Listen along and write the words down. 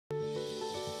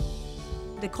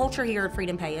The culture here at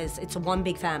FreedomPay is it's one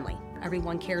big family.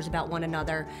 Everyone cares about one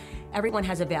another. Everyone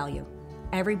has a value.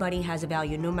 Everybody has a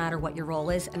value no matter what your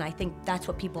role is, and I think that's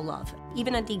what people love.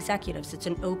 Even at the executives, it's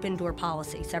an open door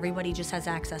policy, so everybody just has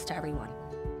access to everyone.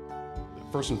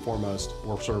 First and foremost,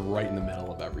 we're sort of right in the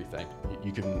middle of everything.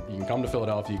 You can come to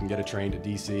Philadelphia, you can get a train to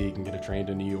DC, you can get a train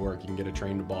to New York, you can get a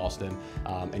train to Boston,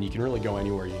 and you can really go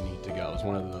anywhere you need to go. It's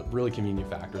one of the really convenient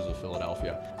factors of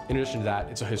Philadelphia. In addition to that,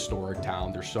 it's a historic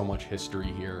town. There's so much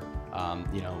history here.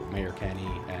 Mayor Kenny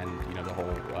and the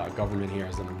whole government here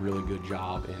has done a really good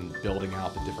job in building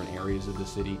out the different areas of the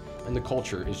city, and the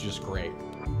culture is just great.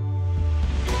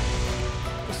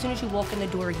 As soon as you walk in the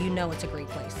door, you know it's a great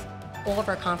place. All of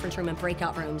our conference room and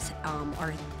breakout rooms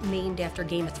are named after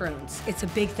Game of Thrones. It's a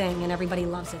big thing and everybody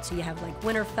loves it. So you have like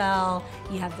Winterfell,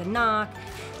 you have the Knock,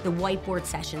 the whiteboard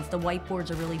sessions. The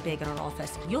whiteboards are really big in our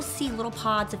office. You'll see little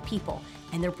pods of people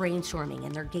and they're brainstorming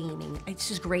and they're gaming. It's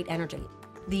just great energy.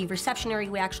 The reception area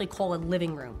we actually call a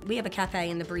living room. We have a cafe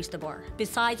in the barista bar.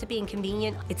 Besides it being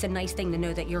convenient, it's a nice thing to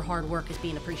know that your hard work is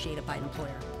being appreciated by an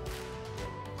employer.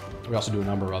 We also do a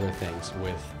number of other things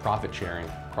with profit sharing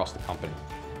across the company.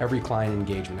 Every client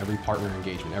engagement, every partner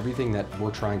engagement, everything that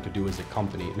we're trying to do as a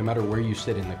company, no matter where you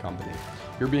sit in the company,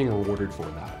 you're being rewarded for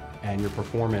that. And your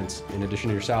performance, in addition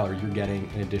to your salary, you're getting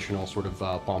an additional sort of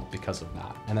bump because of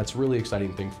that. And that's a really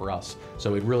exciting thing for us.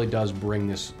 So it really does bring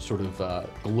this sort of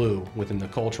glue within the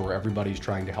culture where everybody's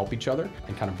trying to help each other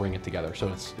and kind of bring it together. So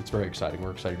it's very exciting.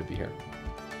 We're excited to be here.